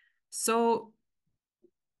 So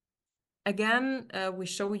again, we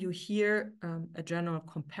show you here a general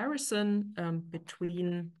comparison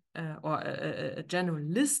between or a general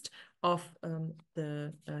list of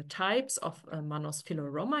the types of Mannos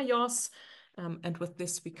Philorhomaios. And with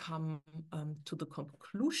this, we come to the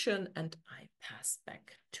conclusion, and I pass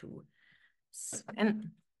back to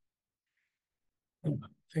Sven.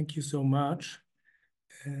 Thank you so much.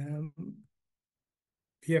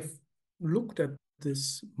 We have looked at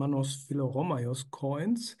this Mannos Philorhomaios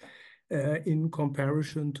coins in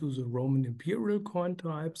comparison to the Roman imperial coin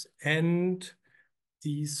types and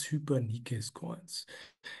these Hypernikes coins.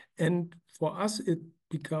 And for us, it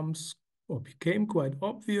becomes or became quite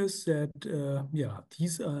obvious that,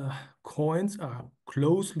 these coins are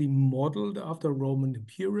closely modeled after Roman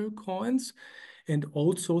imperial coins and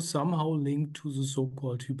also somehow linked to the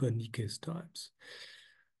so-called Hypernikes types.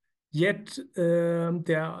 Yet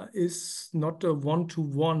there is not a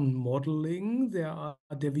one-to-one modeling. There are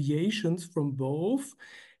deviations from both.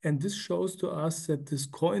 And this shows to us that this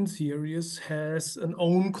coin series has an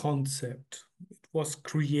own concept. It was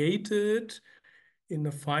created in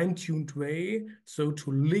a fine-tuned way, so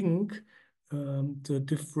to link the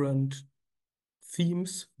different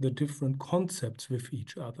themes, the different concepts with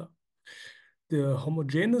each other. The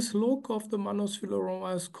homogeneous look of the Mannos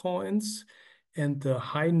Philorhomaios coins and the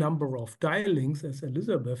high number of dialings, as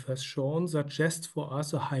Elisabeth has shown, suggests for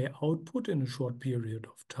us a high output in a short period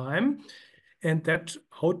of time. And that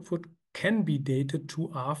output can be dated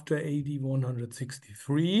to after AD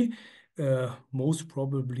 163, most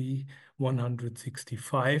probably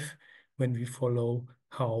 165, when we follow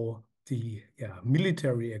how the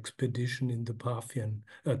military expedition in the Parthian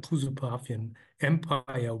to the Parthian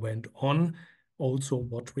Empire went on. Also,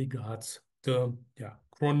 what regards the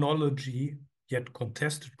chronology, yet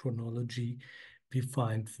contested chronology, we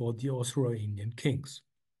find for the Osrhoenian kings.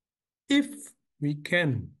 If we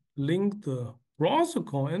can link the bronze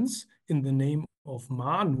coins in the name of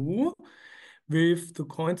Manu with the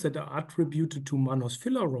coins that are attributed to Mannos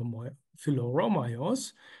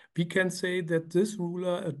Philorhomaios, we can say that this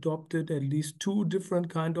ruler adopted at least two different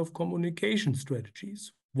kinds of communication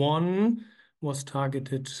strategies. One was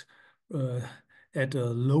targeted at a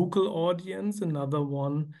local audience, another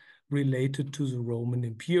one related to the Roman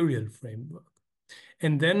imperial framework.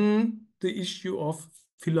 And then the issue of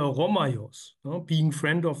Philorhomaios, being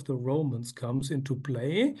friend of the Romans, comes into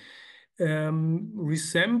play,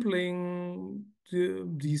 resembling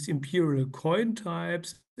these imperial coin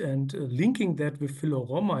types and linking that with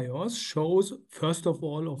Philorhomaios shows, first of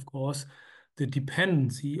all, of course, the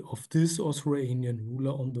dependency of this Osrhoenian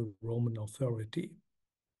ruler on the Roman authority.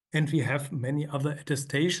 And we have many other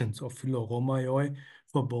attestations of Philorhomaioi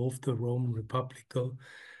for both the Roman republical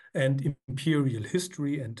and imperial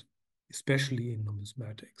history, and especially in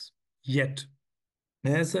numismatics. Yet,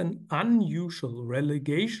 There's an unusual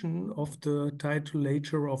relegation of the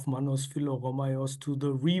titulature of Mannos Philorhomaios to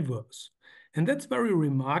the reverse. And that's very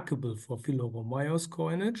remarkable for Philorhomaios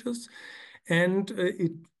coinages. And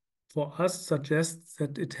it, for us, suggests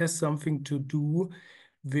that it has something to do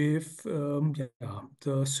with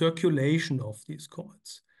the circulation of these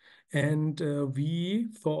coins. And we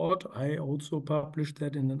thought, I also published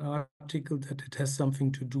that in an article, that it has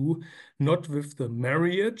something to do not with the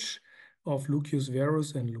marriage of Lucius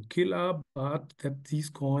Verus and Lucilla, but that these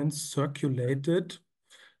coins circulated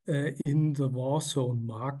in the war zone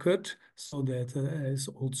market, so that there is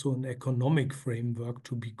also an economic framework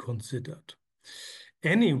to be considered.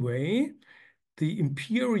 Anyway, the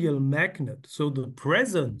imperial magnet, so the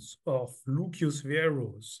presence of Lucius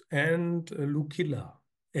Verus and Lucilla,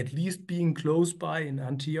 at least being close by in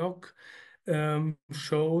Antioch,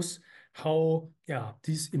 shows how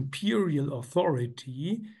this imperial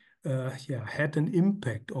authority had an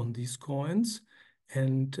impact on these coins,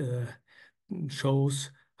 and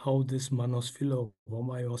shows how this Mannos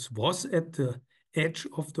Philorhomaios was at the edge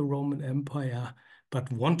of the Roman Empire,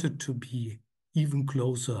 but wanted to be even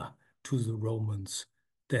closer to the Romans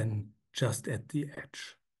than just at the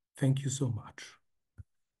edge. Thank you so much.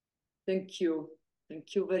 Thank you.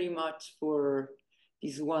 Thank you very much for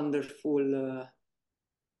this wonderful,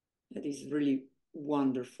 it is really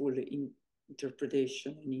wonderful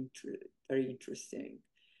interpretation and very interesting.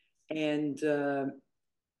 And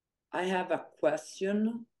I have a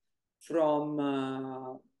question from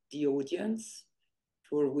the audience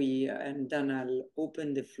and then I'll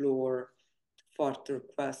open the floor to further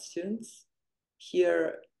questions.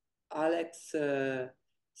 Here, Alex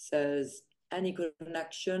says,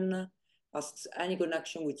 asks any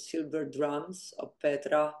connection with silver drums of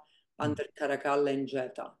Petra under Caracalla and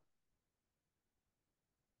Geta?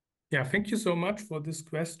 Yeah, thank you so much for this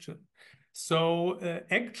question. So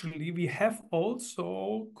actually, we have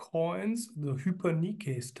also coins, the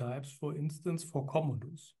Hypernikes types, for instance, for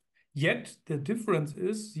Commodus. Yet the difference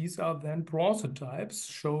is these are then prototypes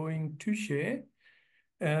showing Tyche.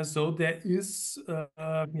 So there is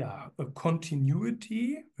a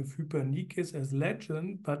continuity with Hypernikes as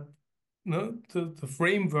legend, but the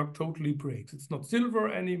framework totally breaks. It's not silver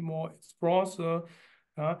anymore, it's bronze.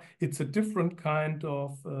 It's a different kind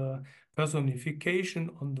of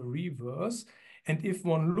personification on the reverse. And if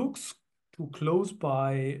one looks to close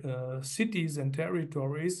by cities and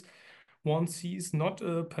territories, one sees not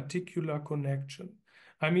a particular connection.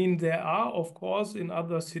 I mean, there are, of course, in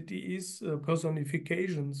other cities,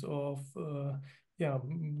 personifications of,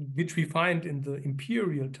 which we find in the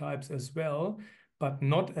imperial types as well, but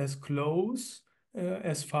not as close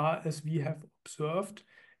as far as we have observed,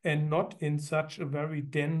 and not in such a very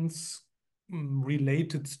dense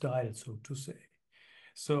related style, so to say.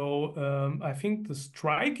 So I think the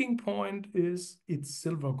striking point is it's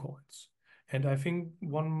silver coins. And I think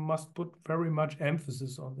one must put very much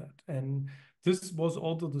emphasis on that. And this was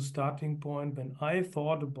also the starting point when I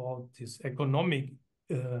thought about this economic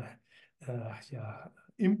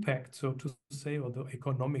impact, so to say, or the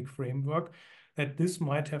economic framework, that this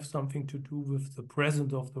might have something to do with the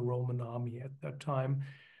presence of the Roman army at that time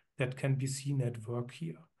that can be seen at work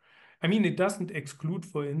here. I mean, it doesn't exclude,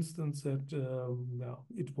 for instance, that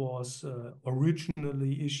it was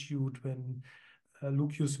originally issued when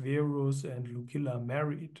Lucius Verus and Lucilla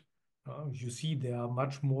married. You see, there are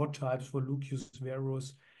much more types for Lucius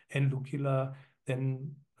Verus and Lucilla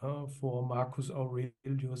than for Marcus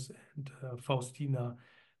Aurelius and Faustina,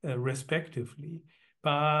 respectively.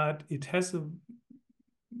 But it has,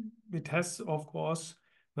 of course,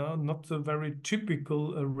 not the very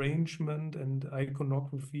typical arrangement and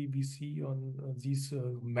iconography we see on these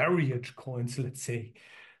marriage coins, let's say.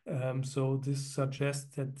 So this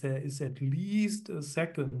suggests that there is at least a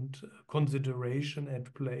second consideration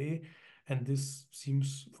at play, and this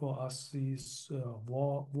seems for us this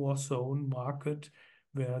war zone market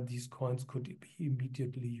where these coins could be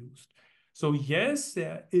immediately used. So yes,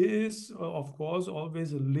 there is, of course,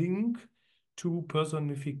 always a link to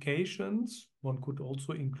personifications. One could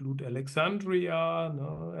also include Alexandria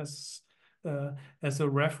as a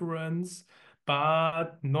reference,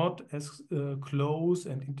 but not as close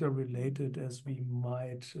and interrelated as we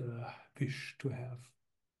might wish to have.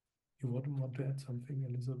 You want to add something,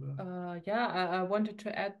 Elisabeth? I wanted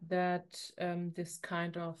to add that this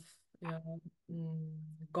kind of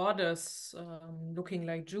goddess looking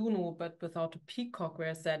like Juno, but without a peacock,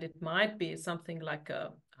 whereas that it might be something like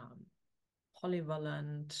a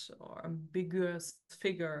polyvalent or ambiguous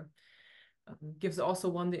figure. Gives also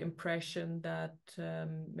one the impression that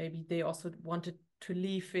maybe they also wanted to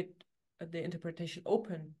leave it the interpretation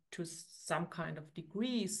open to some kind of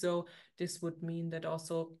degree. So this would mean that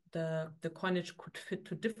also the coinage could fit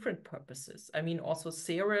to different purposes. I mean, also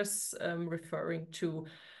Ceres, referring to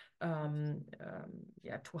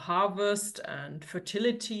to harvest and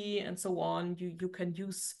fertility and so on, you can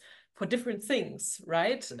use for different things,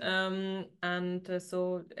 right? So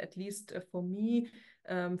at least for me,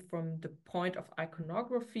 from the point of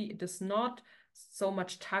iconography, it is not so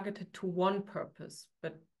much targeted to one purpose,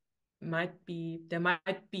 but there might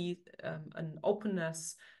be an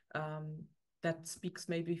openness that speaks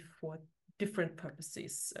maybe for different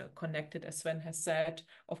purposes connected, as Sven has said,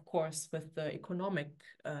 of course, with the economic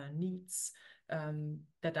needs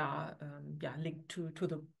that are linked to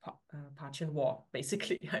the Parthian War,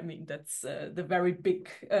 basically. I mean, that's the very big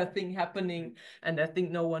thing happening, and I think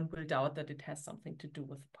no one will doubt that it has something to do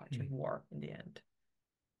with the Parthian War in the end.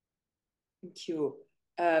 Thank you.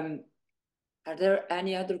 Are there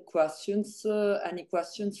any other questions? Any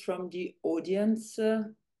questions from the audience? I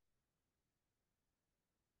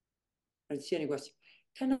don't see any questions.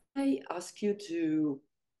 Can I ask you to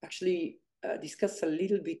actually discuss a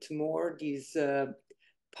little bit more these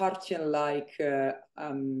Parthian-like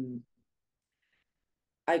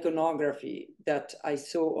iconography that I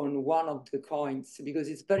saw on one of the coins, because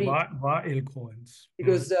it's very... Vail coins.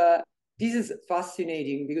 Because this is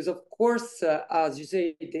fascinating, because of course, as you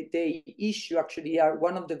say, they issue, actually are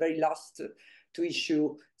one of the very last to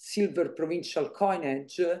issue silver provincial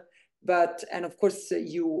coinage. And of course,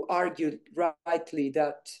 you argued rightly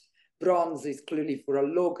that bronze is clearly for a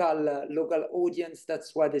local audience.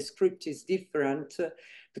 That's why the script is different.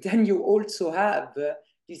 But then you also have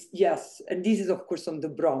this, yes, and this is of course on the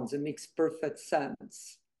bronze. It makes perfect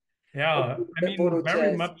sense. Yeah, I mean,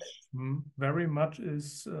 very much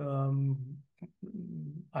is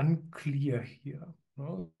unclear here.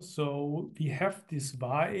 No? So we have this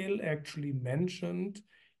Vail actually mentioned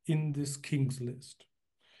in this king's list,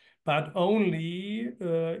 but only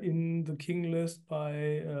in the king list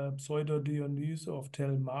by Pseudo Dionysius of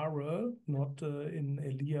Tel Mare, not in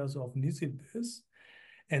Elias of Nisibis.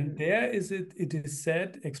 And there it is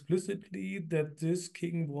said explicitly that this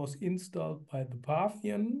king was installed by the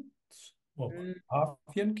Parthians, or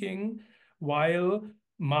Parthian king, while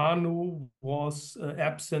Manu was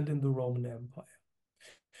absent in the Roman Empire.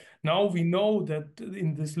 Now we know that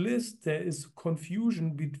in this list there is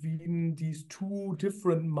confusion between these two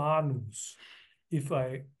different Manus, if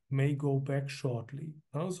I may go back shortly.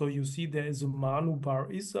 So you see there is a Manu bar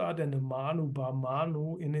Isad and a Manu bar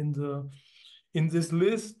Manu, and in this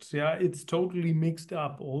list, yeah, it's totally mixed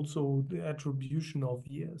up, also the attribution of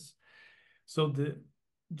years. So the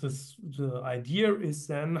idea is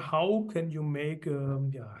then, how can you make a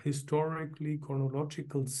historically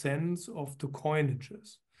chronological sense of the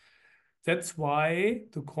coinages? That's why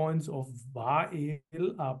the coins of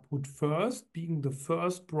Vail are put first, being the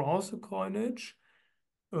first bronze coinage,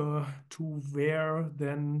 to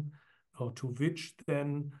which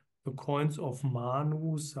then the coins of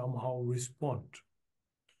Manu somehow respond.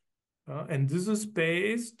 And this is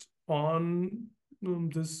based on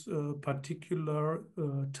this particular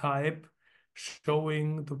type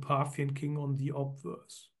showing the Parthian king on the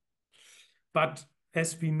obverse. But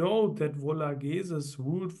as we know that Vologases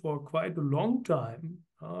ruled for quite a long time,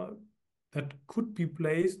 that could be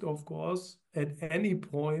placed, of course, at any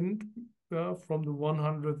point from the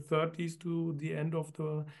 130s to the end of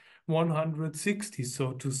the 160s,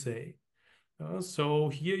 so to say. So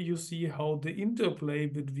here you see how the interplay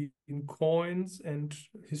between coins and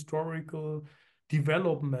historical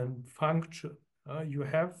development function. You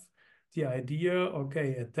have the idea,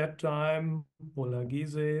 okay, at that time,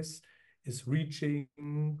 Vologases is reaching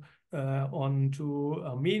onto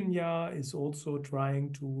Armenia, is also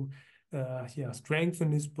trying to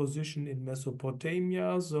strengthen his position in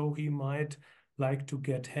Mesopotamia, so he might like to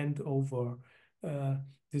get hand over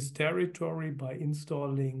this territory by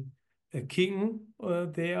installing a king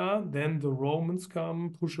there. Then the Romans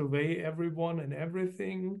come, push away everyone and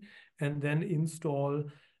everything, and then install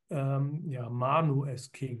Manu as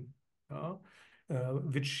king,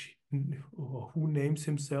 who names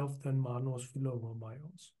himself then Mannos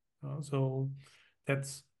Philorhomaios. So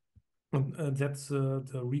that's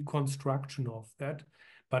the reconstruction of that,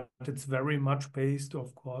 but it's very much based,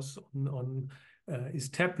 of course, on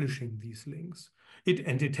establishing these links.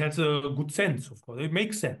 It has a good sense, of course. It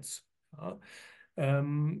makes sense.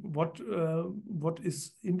 What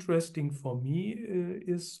is interesting for me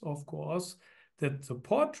is, of course, that the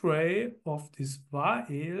portrait of this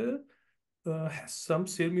Vail has some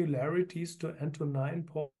similarities to Antonine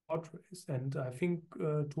portraits. And I think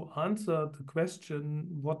to answer the question,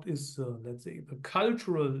 what is, let's say, the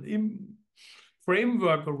cultural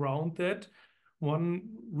framework around that, one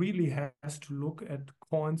really has to look at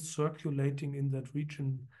coins circulating in that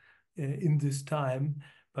region in this time.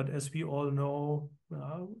 But as we all know,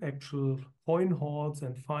 actual coin hoards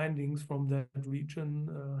and findings from that region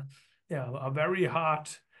are very hard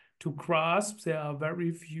to grasp. There are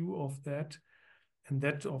very few of that. And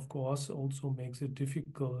that, of course, also makes it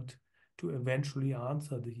difficult to eventually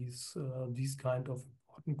answer these kind of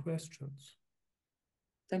important questions.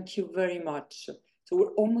 Thank you very much. So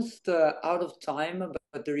we're almost out of time,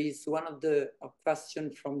 but there is one of the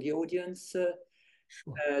question from the audience.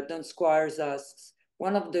 Sure. Don Squires asks,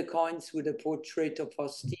 one of the coins with a portrait of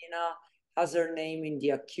Faustina has her name in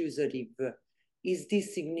the accusative. Is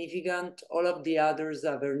this significant? All of the others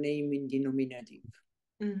have her name in the nominative.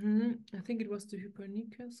 I think it was the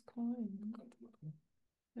Hypernicus coin.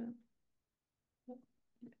 Yeah.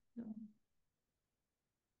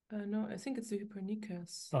 No. No, I think it's the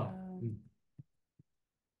Hypernicus.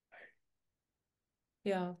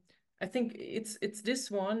 Yeah, I think it's this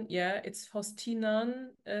one. Yeah, it's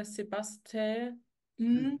Faustinan Sebaste.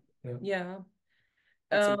 Yeah.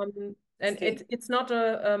 And it's not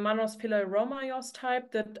a Mannos Philorhomaios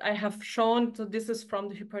type that I have shown. So this is from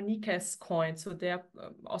the Hypernicus coin. So they're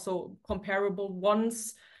also comparable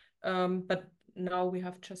ones. But now we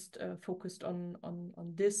have just focused on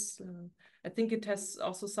this. I think it has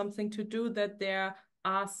also something to do that there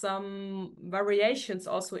are some variations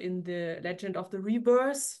also in the legend of the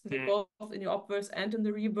rebirth, both in the obverse and in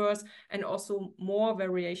the rebirth, and also more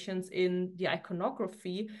variations in the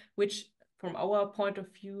iconography, which from our point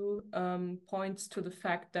of view points to the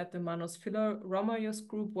fact that the Mannos Philorhomaios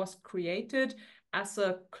group was created as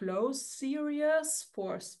a closed series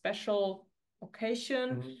for a special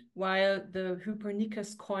occasion, while the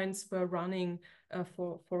Hypernicus coins were running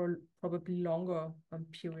for a probably longer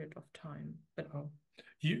period of time. But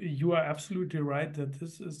you are absolutely right that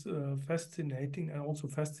this is a fascinating and also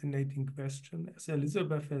fascinating question. As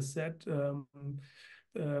Elisabeth has said,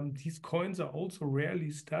 these coins are also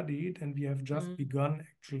rarely studied, and we have just begun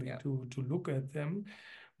actually to look at them.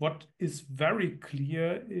 What is very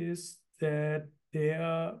clear is that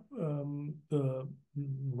the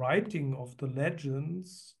writing of the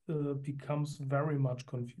legends becomes very much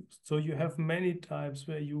confused. So you have many types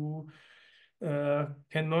where you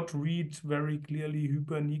cannot read very clearly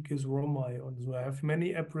Hypernicus Romaion. So I have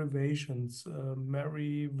many abbreviations,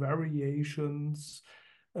 many variations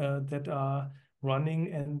that are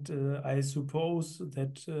running, and I suppose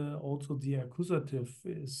that also the accusative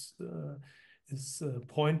is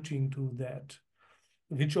pointing to that,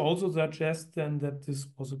 which also suggests then that this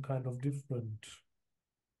was a kind of different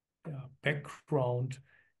background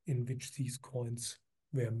in which these coins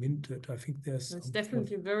were minted. I think there's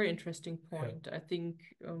definitely a very interesting point. I think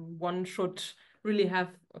one should really have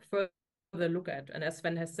a further look at. And as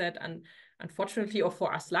Sven has said, and unfortunately, or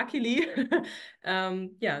for us, luckily,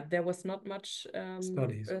 there was not much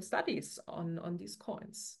studies on these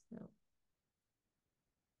coins. Yeah.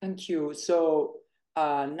 Thank you. So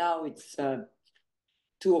now it's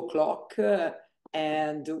 2 o'clock,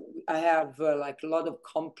 and I have like a lot of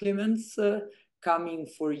compliments coming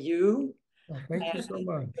for you. Thank you so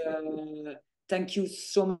much. Thank you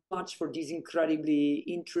so much for this incredibly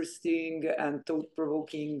interesting and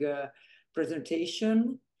thought-provoking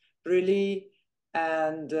presentation, really.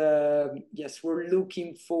 And yes, we're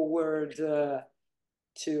looking forward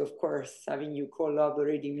to, of course, having you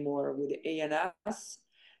collaborating more with ANS.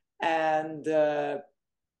 And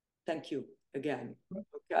thank you again.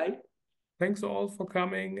 Okay. Thanks all for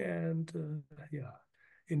coming and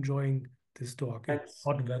enjoying this talk.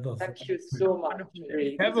 Hot weather. Thank you so much.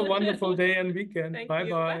 Have a wonderful day and weekend.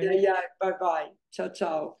 Bye-bye. Bye-bye. Ciao,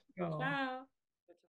 ciao. Ciao.